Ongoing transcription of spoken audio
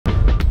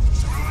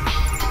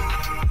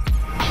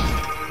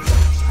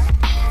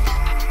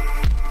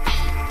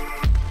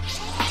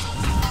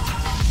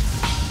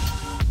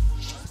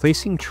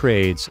Placing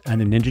trades on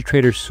the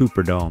NinjaTrader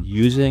SuperDOM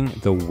using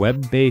the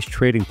web-based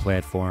trading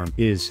platform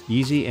is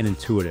easy and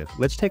intuitive.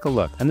 Let's take a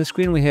look. On the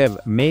screen we have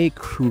May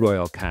crude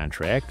oil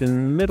contract. In the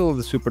middle of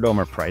the SuperDOM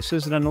are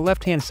prices, and on the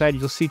left-hand side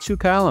you'll see two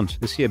columns.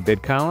 You'll see a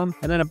bid column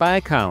and then a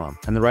buy column.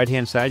 On the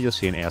right-hand side you'll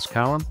see an ask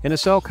column and a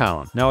sell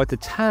column. Now at the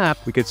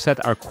top we could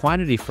set our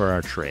quantity for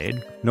our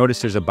trade. Notice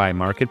there's a buy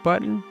market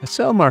button, a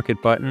sell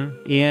market button,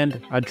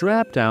 and a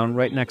drop down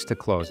right next to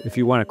close. If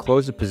you want to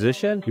close a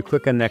position, you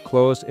click on that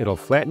close, it'll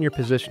flatten your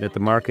position at the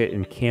market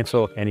and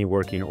cancel any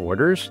working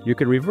orders. You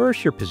could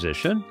reverse your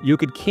position. You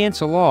could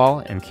cancel all,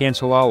 and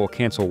cancel all will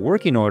cancel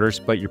working orders,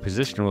 but your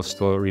position will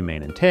still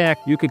remain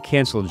intact. You could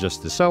cancel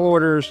just the sell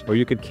orders, or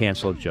you could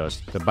cancel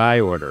just the buy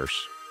orders.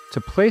 To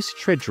place a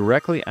trade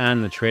directly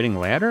on the trading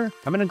ladder,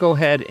 I'm going to go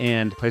ahead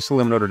and place a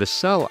limit order to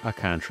sell a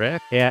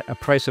contract at a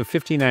price of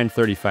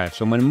 $59.35.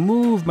 So I'm going to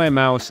move my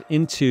mouse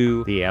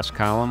into the ask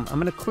column. I'm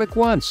going to click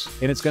once,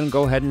 and it's going to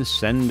go ahead and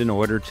send an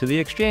order to the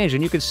exchange.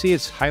 And you can see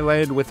it's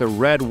highlighted with a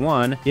red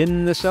 1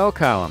 in the sell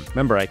column.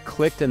 Remember, I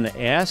clicked in the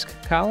ask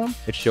column.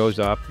 It shows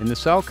up in the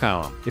sell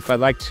column. If I'd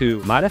like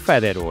to modify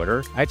that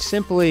order, I'd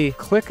simply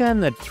click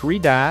on the 3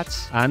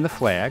 dots on the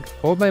flag,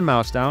 hold my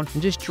mouse down,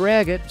 and just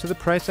drag it to the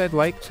price I'd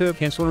like to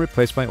cancel and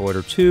replace my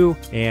order to,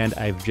 and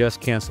I've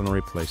just canceled and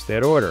replaced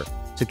that order.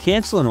 To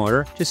cancel an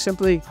order, just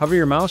simply hover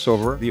your mouse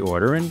over the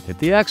order and hit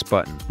the X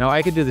button. Now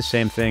I could do the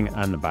same thing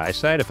on the buy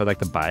side. If I'd like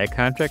to buy a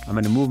contract, I'm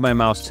going to move my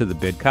mouse to the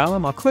bid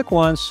column. I'll click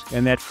once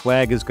and that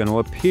flag is going to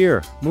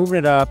appear. Moving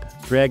it up,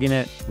 dragging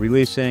it,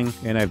 releasing,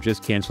 and I've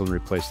just canceled and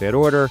replaced that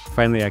order.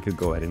 Finally, I could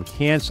go ahead and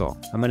cancel.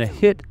 I'm going to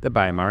hit the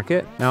buy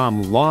market. Now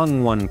I'm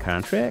long one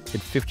contract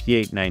at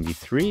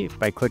 $58.93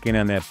 by clicking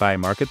on that buy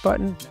market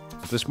button.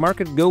 If this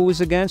market goes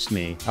against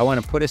me, I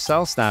want to put a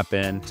sell stop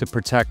in to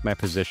protect my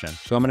position.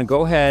 So I'm going to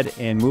go ahead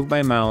and move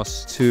my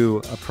mouse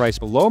to a price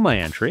below my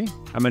entry.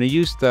 I'm going to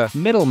use the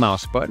middle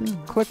mouse button,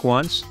 click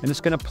once, and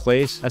it's going to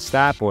place a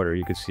stop order.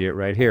 You can see it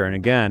right here. And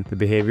again, the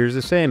behavior is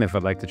the same. If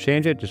I'd like to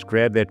change it, just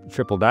grab that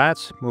triple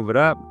dots, move it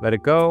up, let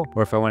it go.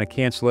 Or if I want to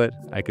cancel it,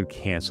 I could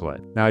cancel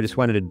it. Now I just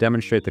wanted to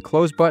demonstrate the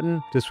close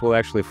button. This will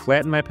actually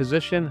flatten my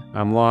position.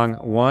 I'm long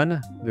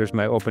 1. There's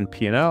my open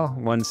P&L,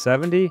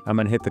 170. I'm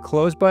going to hit the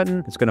close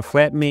button. It's going to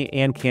flatten me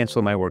and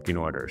cancel my working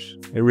orders.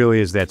 It really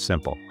is that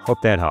simple.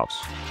 Hope that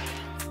helps.